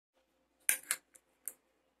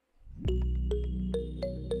Hi,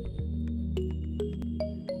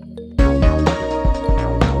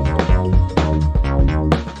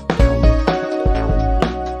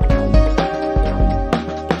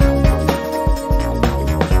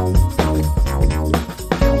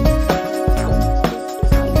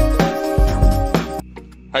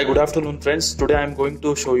 good afternoon friends. Today I am going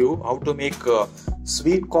to show you how to make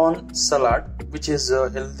sweet corn salad, which is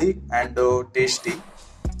healthy and tasty.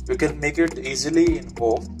 You can make it easily in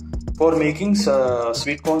home. For making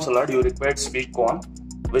sweet corn salad, you require sweet corn,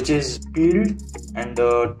 which is peeled, and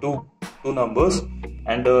two numbers.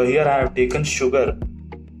 And here I have taken sugar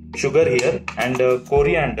here, and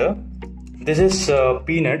coriander. This is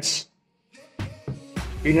peanuts.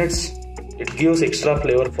 It gives extra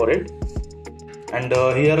flavor for it. And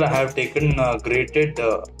here I have taken grated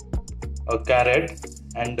carrot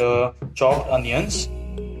and chopped onions,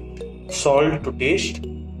 salt to taste,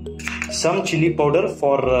 some chili powder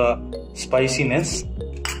for spiciness,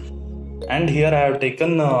 and here I have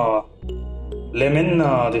taken lemon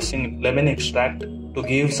extract to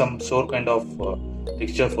give some sour kind of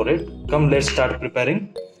texture for it. Come, let's start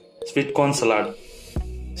preparing sweet corn salad.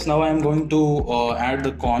 So now I am going to add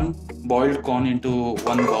the boiled corn into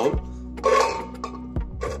one bowl.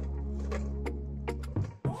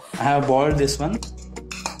 I have boiled this one.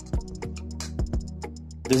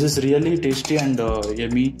 This is really tasty and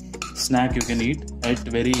yummy snack you can eat. It's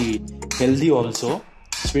very healthy also.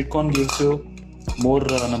 Sweet corn gives you more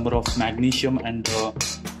number of magnesium and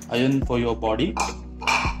iron for your body.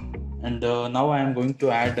 And now I am going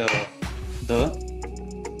to add the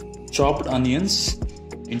chopped onions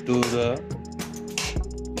into the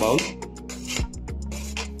bowl.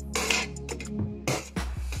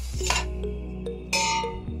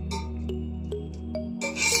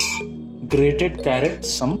 Grated carrot,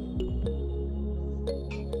 some.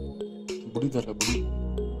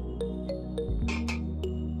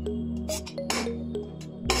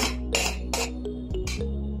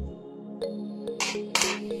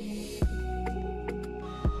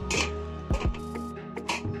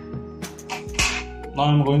 Now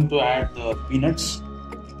I'm going to add the peanuts.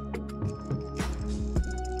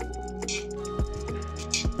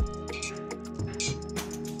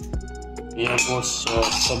 Here goes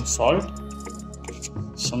some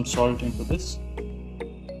salt into this.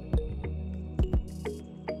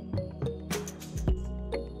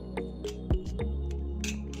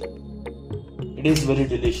 It is very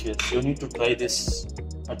delicious. You need to try this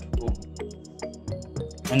at home.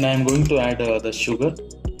 And I am going to add the sugar.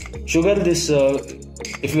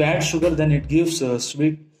 If you add sugar, then it gives a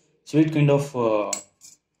sweet kind of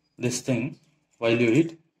this thing while you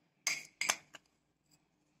eat.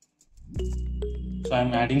 So I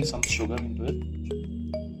am adding some sugar into it.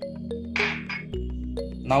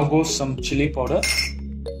 Now goes some chili powder.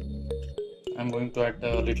 I am going to add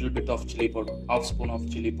a little bit of chili powder, half spoon of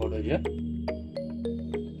chili powder here.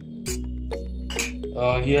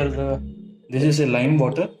 This is a lime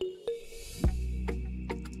water.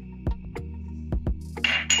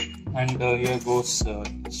 And here goes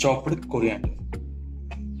chopped coriander.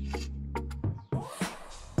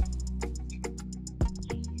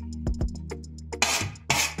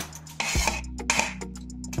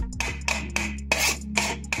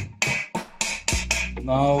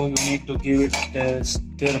 Now you need to give it a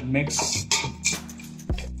stir mix.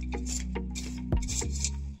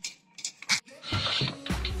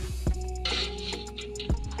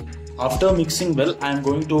 After mixing well, I am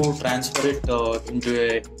going to transfer it into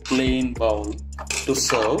a plain bowl to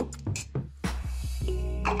serve.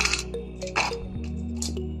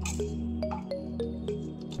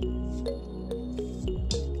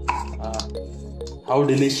 How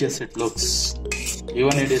delicious it looks.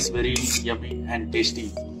 Even it is very yummy and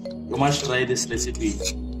tasty. You must try this recipe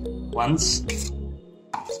once.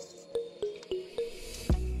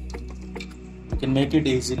 You can make it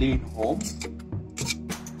easily in home.